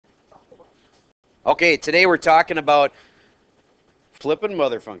Okay, today we're talking about flipping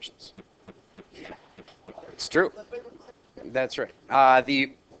mother functions. It's true. That's right.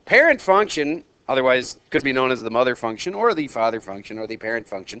 The parent function, otherwise could be known as the mother function or the father function or the parent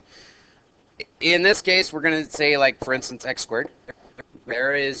function. In this case, we're going to say, like, for instance, x squared.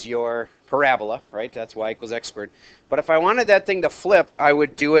 There is your parabola, right? That's y equals x squared. But if I wanted that thing to flip, I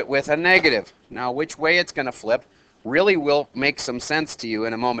would do it with a negative. Now, which way it's going to flip really will make some sense to you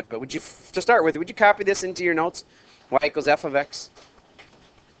in a moment. But to start with, would you copy this into your notes? Y equals f of x.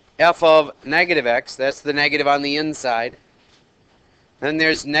 F of negative x, that's the negative on the inside. Then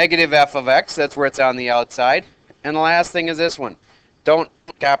there's negative f of x, that's where it's on the outside. And the last thing is this one. Don't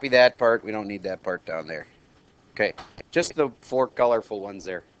copy that part. We don't need that part down there. Okay, just the four colorful ones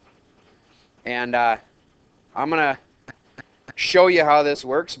there. And I'm going to show you how this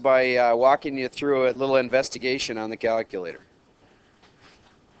works by walking you through a little investigation on the calculator.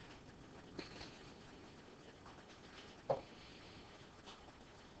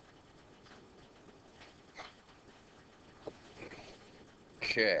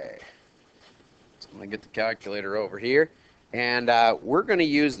 Okay, so I'm going to get the calculator over here, and we're going to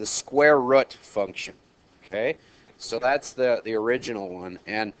use the square root function. Okay, so that's the original one,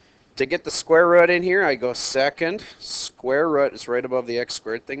 and to get the square root in here, I go second square root, it's right above the x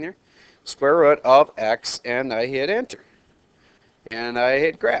squared thing there, square root of x, and I hit enter. And I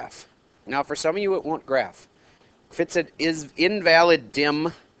hit graph. Now for some of you it won't graph. If it's an invalid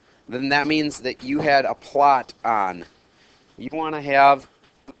dim, then that means that you had a plot on. You want to have,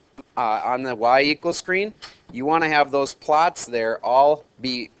 on the y equals screen, you want to have those plots there all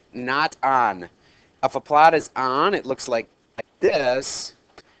be not on. If a plot is on, it looks like this,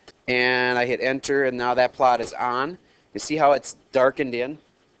 and I hit enter, and now that plot is on. You see how it's darkened in?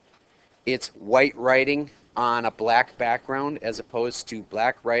 It's white writing on a black background as opposed to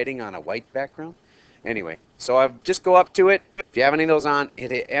black writing on a white background. Anyway, so I just go up to it. If you have any of those on,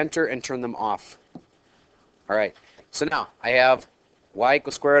 hit enter and turn them off. All right, so now I have y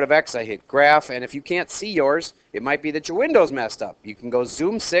equals square root of x. I hit graph, and if you can't see yours, it might be that your window's messed up. You can go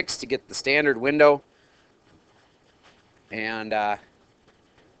zoom 6 to get the standard window. And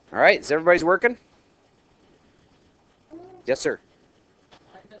all right, is everybody's working? Yes, sir.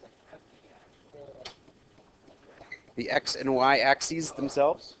 The x and y axes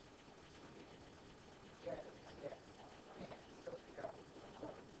themselves?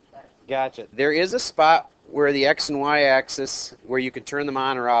 Gotcha. There is a spot where the x and y axis, where you can turn them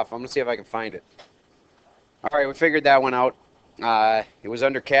on or off. I'm going to see if I can find it. All right, we figured that one out. It was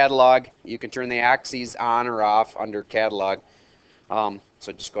under catalog. You can turn the axes on or off under catalog.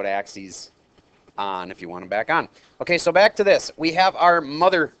 So just go to axes on if you want them back on. Okay, so back to this. We have our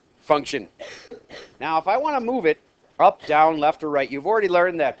mother function. Now, if I want to move it up, down, left, or right, you've already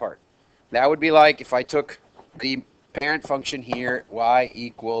learned that part. That would be like if I took the parent function here, y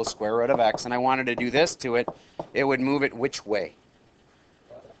equals square root of x, and I wanted to do this to it, it would move it which way?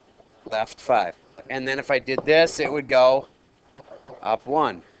 Left 5. And then if I did this, it would go up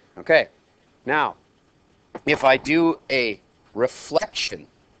 1. Okay. Now, if I do a reflection,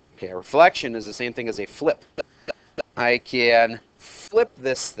 okay, a reflection is the same thing as a flip. I can flip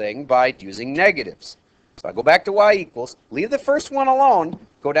this thing by using negatives. So I go back to y equals, leave the first one alone,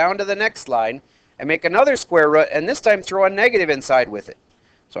 go down to the next line, and make another square root, and this time throw a negative inside with it.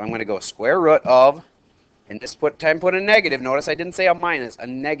 So I'm going to go square root of, and this time put a negative. Notice I didn't say a minus, a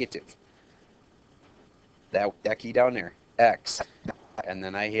negative. That key down there, x. And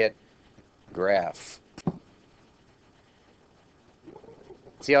then I hit graph.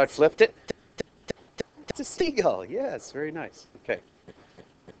 See how it flipped it? It's a seagull. Yes, very nice. Okay.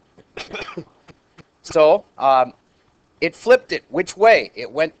 So it flipped it. Which way?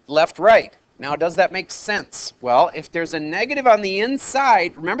 It went left, right. Now, does that make sense? Well, if there's a negative on the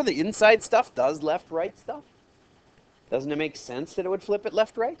inside, remember the inside stuff does left, right stuff? Doesn't it make sense that it would flip it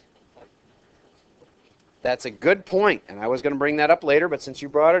left, right? That's a good point, and I was going to bring that up later, but since you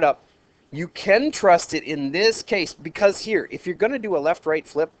brought it up, you can trust it in this case, because here, if you're going to do a left-right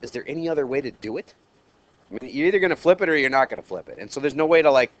flip, is there any other way to do it? I mean, you're either going to flip it or you're not going to flip it. And so there's no way to,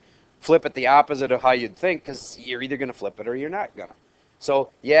 like, flip it the opposite of how you'd think, because you're either going to flip it or you're not going to.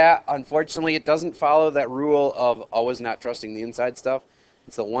 So, yeah, unfortunately, it doesn't follow that rule of always not trusting the inside stuff.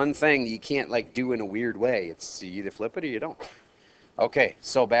 It's the one thing you can't, like, do in a weird way. It's you either flip it or you don't. Okay,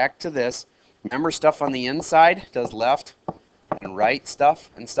 so back to this. Remember, stuff on the inside does left and right stuff,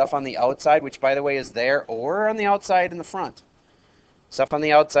 and stuff on the outside, which, by the way, is there, or on the outside in the front. Stuff on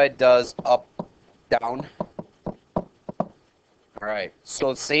the outside does up, down. All right,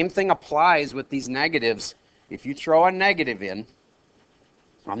 so the same thing applies with these negatives. If you throw a negative in,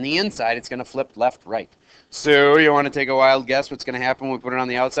 On the inside, it's going to flip left, right. So you want to take a wild guess what's going to happen when we put it on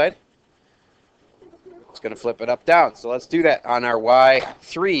the outside? It's going to flip it up, down. So let's do that on our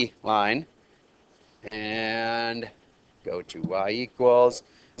Y3 line. And go to Y equals.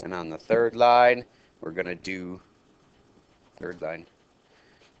 And on the third line, we're going to do third line.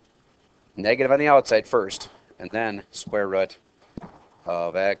 Negative on the outside first, and then square root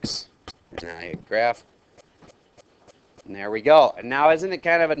of x. And I hit graph. And there we go. And now isn't it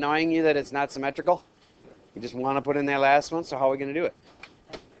kind of annoying you that it's not symmetrical? You just want to put in that last one, so how are we going to do it?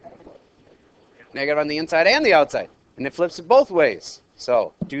 Negative on the inside and the outside. And it flips it both ways.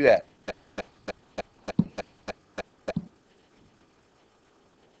 So do that.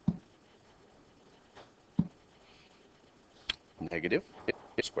 Negative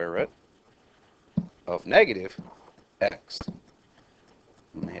square root of negative x.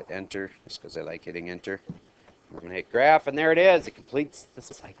 I'm going to hit enter just because I like hitting enter. I'm going to hit graph, and there it is. It completes the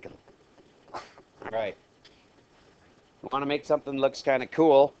cycle. All right. We want to make something that looks kind of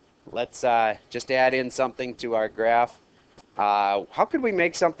cool. Let's just add in something to our graph. How could we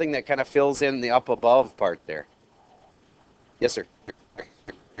make something that kind of fills in the up above part there? Yes, sir.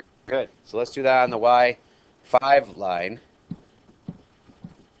 Good. So let's do that on the Y5 line.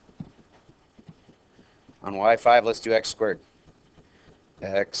 On Y5, let's do x squared.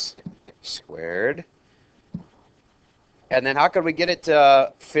 X squared. And then how could we get it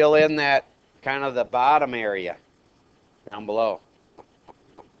to fill in that kind of the bottom area down below?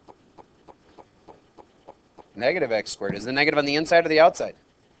 Negative x squared. Is the negative on the inside or the outside?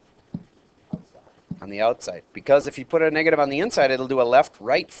 On the outside. Because if you put a negative on the inside, it'll do a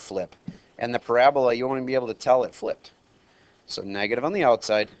left-right flip. And the parabola, you won't be able to tell it flipped. So negative on the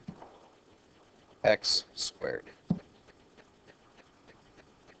outside, x squared.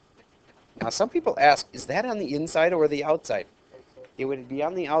 Now, some people ask, is that on the inside or the outside? It would be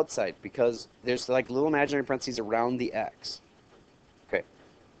on the outside because there's like little imaginary parentheses around the x. Okay,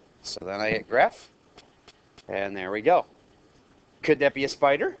 so then I hit graph, and there we go. Could that be a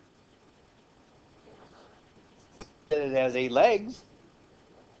spider? It has 8 legs,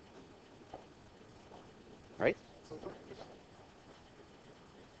 right?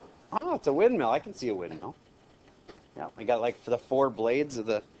 Oh, it's a windmill. I can see a windmill. Yeah, I got like the 4 blades of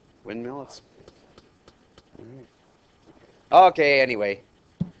the windmill. Okay, anyway.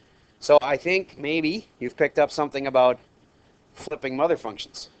 So I think maybe you've picked up something about flipping mother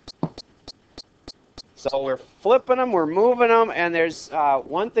functions. So we're flipping them, we're moving them, and there's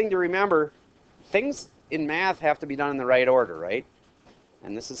one thing to remember. Things in math have to be done in the right order, right?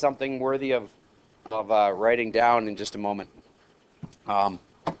 And this is something worthy of writing down in just a moment. You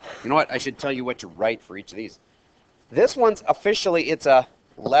know what? I should tell you what to write for each of these. This one's officially, it's a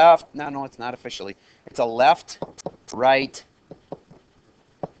left, no, it's not officially. It's a left, right,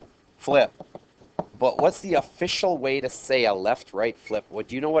 flip. But what's the official way to say a left-right flip? What,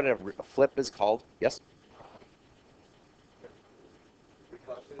 do you know what a flip is called? Yes?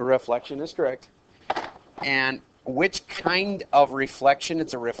 A reflection is correct. And which kind of reflection?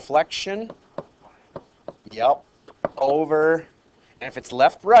 It's a reflection. Yep. Over. And if it's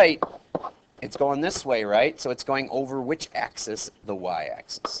left-right, it's going this way, right? So it's going over which axis? The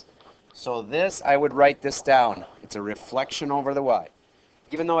y-axis. So this, I would write this down. It's a reflection over the y.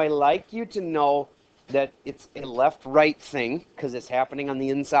 Even though I like you to know that it's a left-right thing, because it's happening on the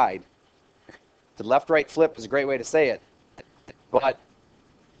inside. The left-right flip is a great way to say it. But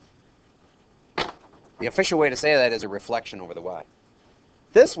the official way to say that is a reflection over the y.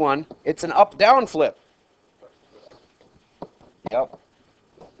 This one, it's an up-down flip. Yep.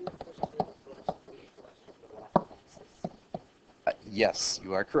 Yes,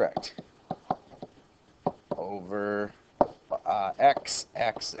 you are correct. Over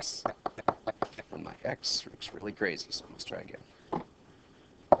x-axis. And my x looks really crazy, so let's try again.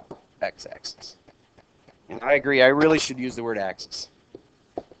 X-axis. And I agree, I really should use the word axis.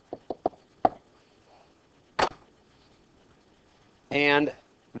 And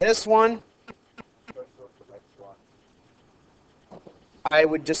this one, I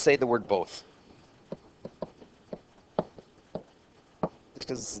would just say the word both.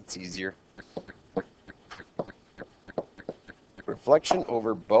 Because it's easier. Reflection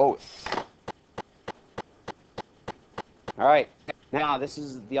over both. All right. Now, this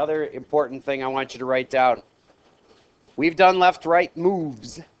is the other important thing I want you to write down. We've done left-right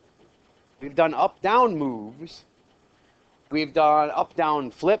moves. We've done up-down moves. We've done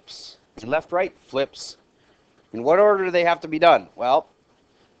up-down flips, left-right flips. In what order do they have to be done? Well,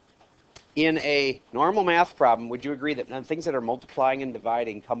 in a normal math problem, would you agree that things that are multiplying and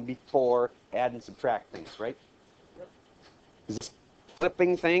dividing come before add and subtract things, right? Yep.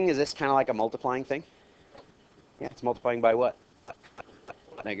 flipping thing, is this kind of like a multiplying thing? Yeah, it's multiplying by what?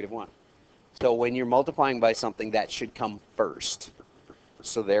 -1. So when you're multiplying by something, that should come first.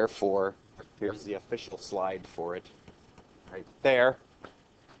 So therefore, here's the official slide for it. Right there.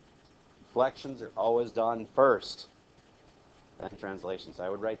 Reflections are always done first. Then translations. I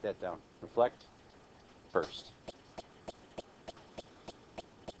would write that down. Reflect first.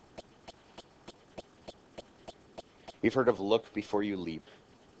 You've heard of look before you leap.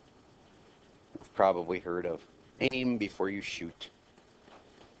 You've probably heard of aim before you shoot.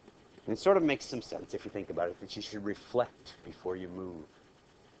 And it sort of makes some sense if you think about it, that you should reflect before you move.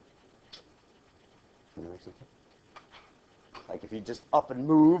 Does that make sense? Like if you just up and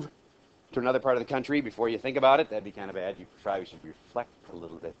move to another part of the country before you think about it, that'd be kind of bad. You probably should reflect a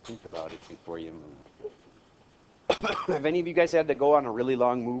little bit, think about it before you move. Have any of you guys had to go on a really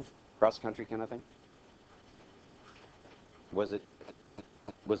long move, cross country kind of thing? Was it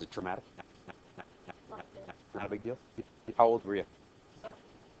traumatic? Not a big deal? How old were you?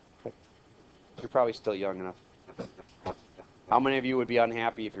 You're probably still young enough. How many of you would be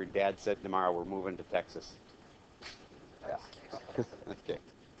unhappy if your dad said tomorrow we're moving to Texas? Okay.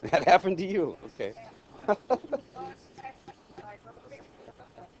 That happened to you. Okay.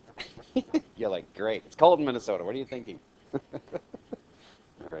 You're like, great. It's cold in Minnesota. What are you thinking?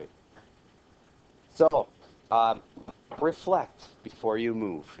 All right. So, reflect before you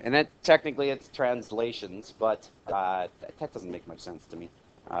move. And that technically it's translations, but that doesn't make much sense to me.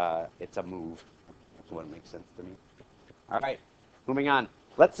 It's a move. That's what makes sense to me. All right. Moving on.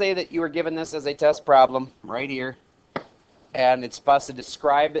 Let's say that you were given this as a test problem right here. And it's supposed to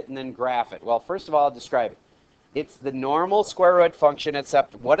describe it and then graph it. Well, first of all, describe it. It's the normal square root function,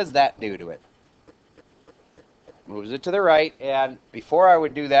 except what does that do to it? Moves it to the right. And before I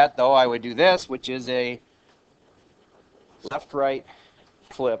would do that, though, I would do this, which is a left-right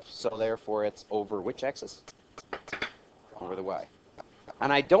flip. So therefore, it's over which axis? Over the y.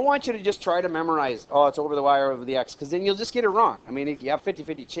 And I don't want you to just try to memorize, oh, it's over the y or over the x, because then you'll just get it wrong. I mean, you have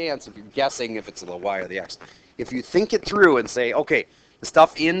 50-50 chance if you're guessing if it's the y or the x. If you think it through and say, okay, the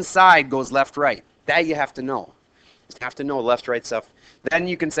stuff inside goes left-right, that you have to know. You have to know left-right stuff. Then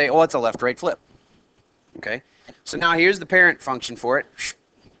you can say, oh, it's a left-right flip. Okay? So now here's the parent function for it.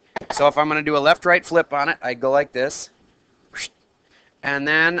 So if I'm going to do a left-right flip on it, I go like this. And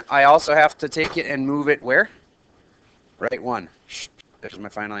then I also have to take it and move it where? Right 1. There's my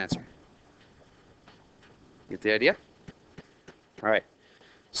final answer. Get the idea? All right.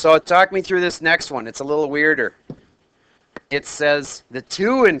 So talk me through this next one. It's a little weirder. It says the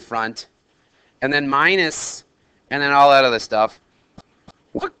 2 in front, and then minus, and then all that other stuff.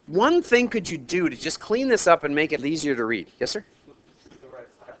 What one thing could you do to just clean this up and make it easier to read? Yes, sir?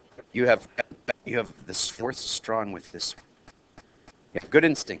 You have this fourth strong with this. You have good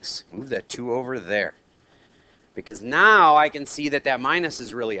instincts. Move that 2 over there. Because now I can see that that minus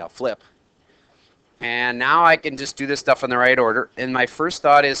is really a flip. And now I can just do this stuff in the right order. And my first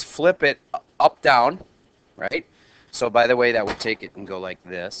thought is flip it up, down, right? So by the way, that would take it and go like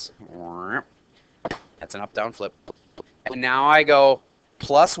this. That's an up, down flip. And now I go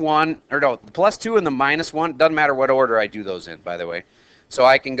 +1, or no, +2 and the -1. Doesn't matter what order I do those in, by the way. So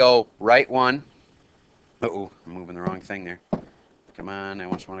I can go right 1. Uh-oh, I'm moving the wrong thing there. Come on,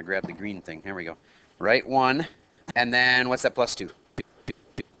 I just want to grab the green thing. Here we go. Right 1. And then what's that +2?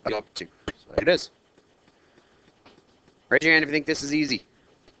 Up 2. So it is. Raise your hand if you think this is easy.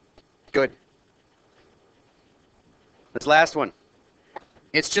 Good. This last one.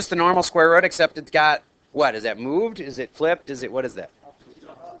 It's just the normal square root, except it's got, what? Is that moved? Is it flipped? Is it, what is that?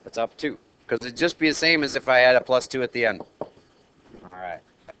 It's up 2. Because it'd just be the same as if I had a +2 at the end. All right.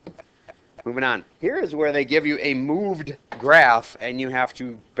 Moving on. Here is where they give you a moved graph, and you have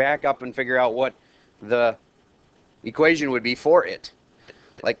to back up and figure out what the equation would be for it.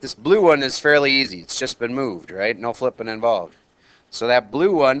 Like this blue one is fairly easy. It's just been moved, right? No flipping involved. So that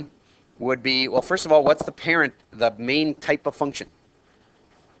blue one would be, well, first of all, what's the parent, the main type of function?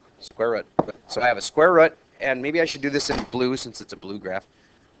 Square root. So I have a square root, and maybe I should do this in blue since it's a blue graph.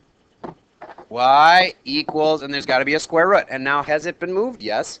 Y equals, and there's got to be a square root. And now, has it been moved?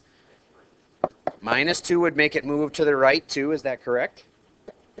 Yes. -2 would make it move to the right, too. Is that correct?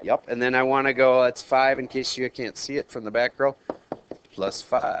 Yep. And then I want to go, it's 5 in case you can't see it from the back row.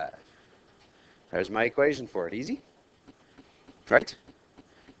 +5. There's my equation for it. Easy? Right?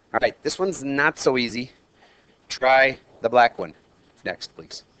 All right. This one's not so easy. Try the black one next,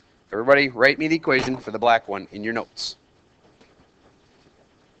 please. Everybody, write me the equation for the black one in your notes.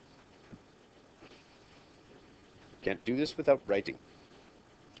 Can't do this without writing,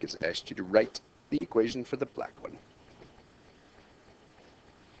 because I asked you to write the equation for the black one.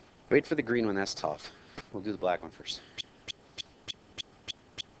 Wait for the green one, that's tough. We'll do the black one first.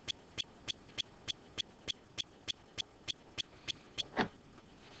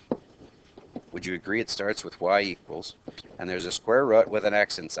 Would you agree it starts with y equals, and there's a square root with an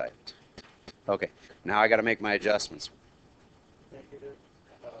x inside it? Okay, now I got to make my adjustments. Negative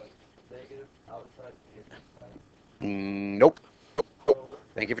outside, inside. Nope.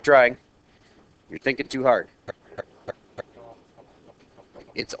 Thank you for trying. You're thinking too hard.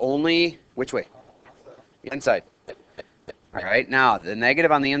 It's only, which way? Inside. All right, now the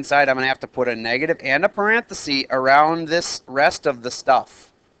negative on the inside, I'm going to have to put a negative and a parenthesis around this rest of the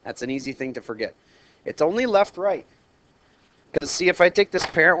stuff. That's an easy thing to forget. It's only left, right. Because see, if I take this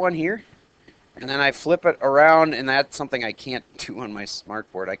parent one here, and then I flip it around, and that's something I can't do on my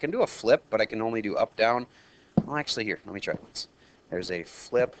smartboard. I can do a flip, but I can only do up, down. Well, actually, here, let me try once. There's a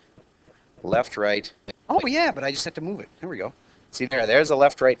flip, left, right. Oh, yeah, but I just have to move it. There we go. See there, there's a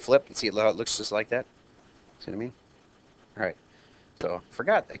left, right flip. And see how it looks just like that? See what I mean? All right. So,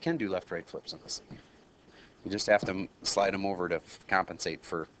 forgot I can do left, right flips on this thing. You just have to slide them over to compensate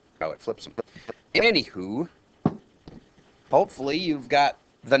for how it flips them. Anywho, hopefully you've got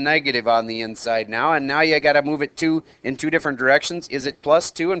the negative on the inside now, and now you got to move it in two different directions. Is it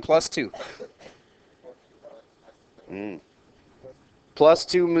 +2 and +2?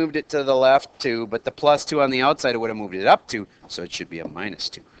 +2 moved it to the left 2, but the +2 on the outside would have moved it up 2, so it should be a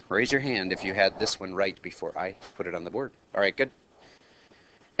 -2. Raise your hand if you had this one right before I put it on the board. All right, good.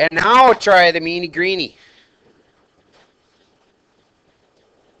 And now try the meanie greenie.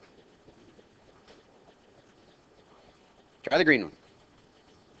 Try the green one.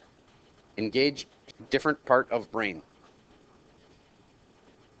 Engage different part of brain.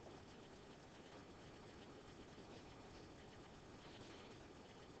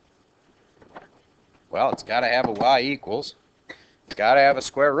 Well, it's got to have a y equals. It's got to have a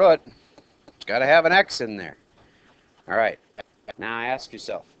square root. It's got to have an x in there. All right. Now ask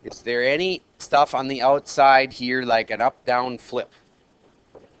yourself, is there any stuff on the outside here like an up-down flip?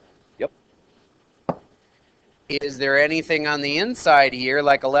 Yep. Is there anything on the inside here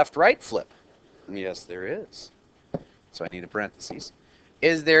like a left-right flip? Yes, there is. So I need a parentheses.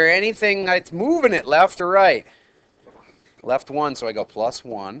 Is there anything that's moving it left or right? Left 1, so I go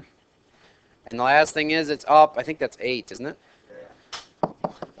 +1. And the last thing is it's up. I think that's 8, isn't it?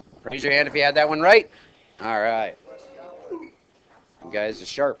 Raise your hand if you had that one right. All right. You guys are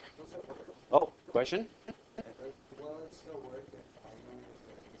sharp. Oh, question?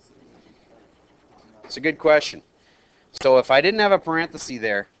 It's a good question. So if I didn't have a parenthesis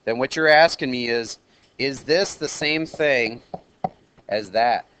there, then what you're asking me is this the same thing as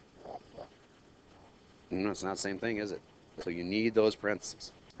that? No, it's not the same thing, is it? So you need those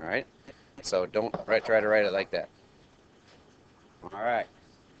parentheses. All right? So don't try to write it like that. All right.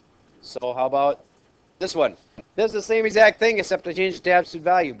 So how about this one? This is the same exact thing except I changed it to absolute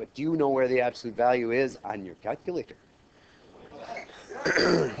value. But do you know where the absolute value is on your calculator?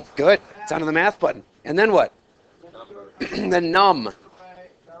 Good. It's on the math button. And then what? Then num.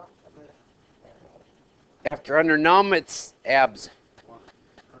 After under num, it's abs.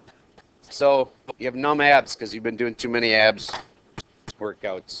 So you have num abs because you've been doing too many abs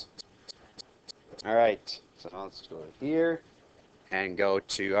workouts. All right. So let's go here and go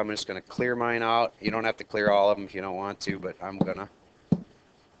to, I'm just going to clear mine out. You don't have to clear all of them if you don't want to, but I'm going to.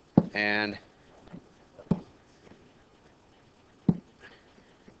 And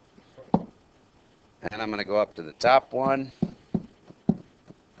I'm going to go up to the top one.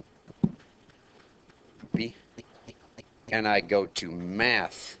 B. And I go to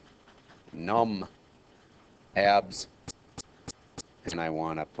math, num, abs, and I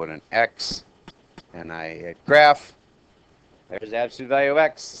want to put an X, and I hit graph. There's the absolute value of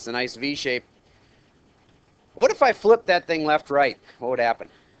X. It's a nice V shape. What if I flip that thing left, right? What would happen?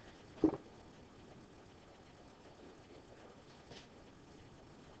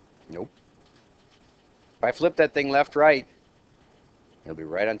 Nope. If I flip that thing left, right, it'll be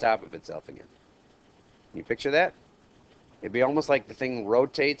right on top of itself again. Can you picture that? It'd be almost like the thing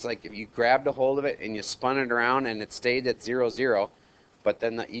rotates, like if you grabbed a hold of it and you spun it around and it stayed at 0, 0, but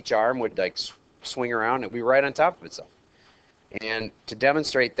then each arm would like swing around. It'd be right on top of itself. And to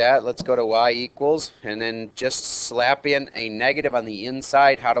demonstrate that, let's go to y equals and then just slap in a negative on the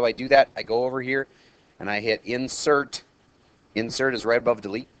inside. How do I do that? I go over here and I hit insert. Insert is right above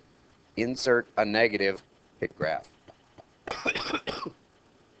delete. Insert a negative, hit graph.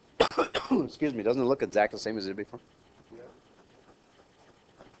 Excuse me, doesn't it look exactly the same as it did before? Yeah.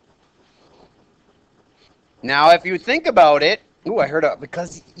 Now, if you think about it, ooh, I heard it,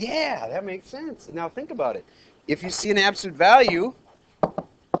 because, yeah, that makes sense. Now, think about it. If you see an absolute value,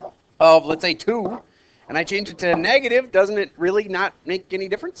 of, let's say, 2, and I change it to a negative, doesn't it really not make any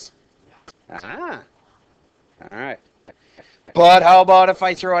difference? Ah, all right. But how about if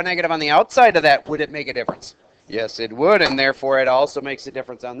I throw a negative on the outside of that? Would it make a difference? Yes, it would, and therefore it also makes a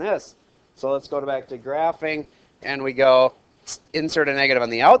difference on this. So let's go back to graphing, and we go insert a negative on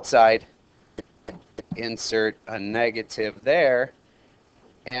the outside, insert a negative there,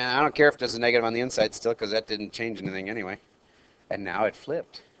 and I don't care if there's a negative on the inside still, because that didn't change anything anyway. And now it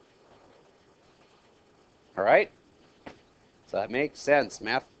flipped. All right? So that makes sense.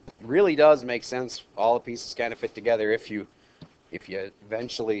 Math really does make sense. All the pieces kind of fit together if you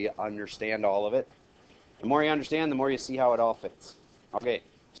eventually understand all of it. The more you understand, the more you see how it all fits. Okay,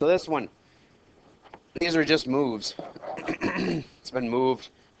 so this one, these are just moves. It's been moved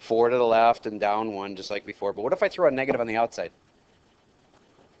 4 to the left and down 1 just like before. But what if I throw a negative on the outside?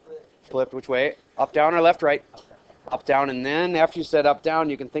 Flipped which way? Up, down, or left, right? Up, down, and then after you said up, down,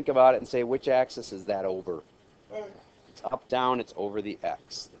 you can think about it and say, which axis is that over? It's up, down, it's over the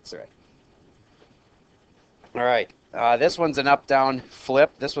X. That's right. All right, this one's an up, down,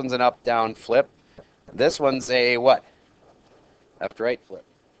 flip. This one's an up, down, flip. This one's a what? Left, right, flip.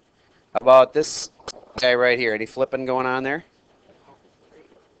 How about this guy right here? Any flipping going on there?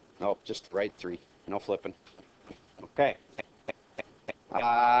 Nope, just right 3. No flipping. Okay.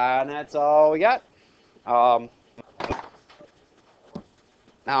 And that's all we got. Now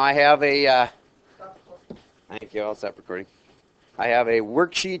I have a, thank you, I'll stop recording. I have a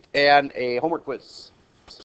worksheet and a homework quiz.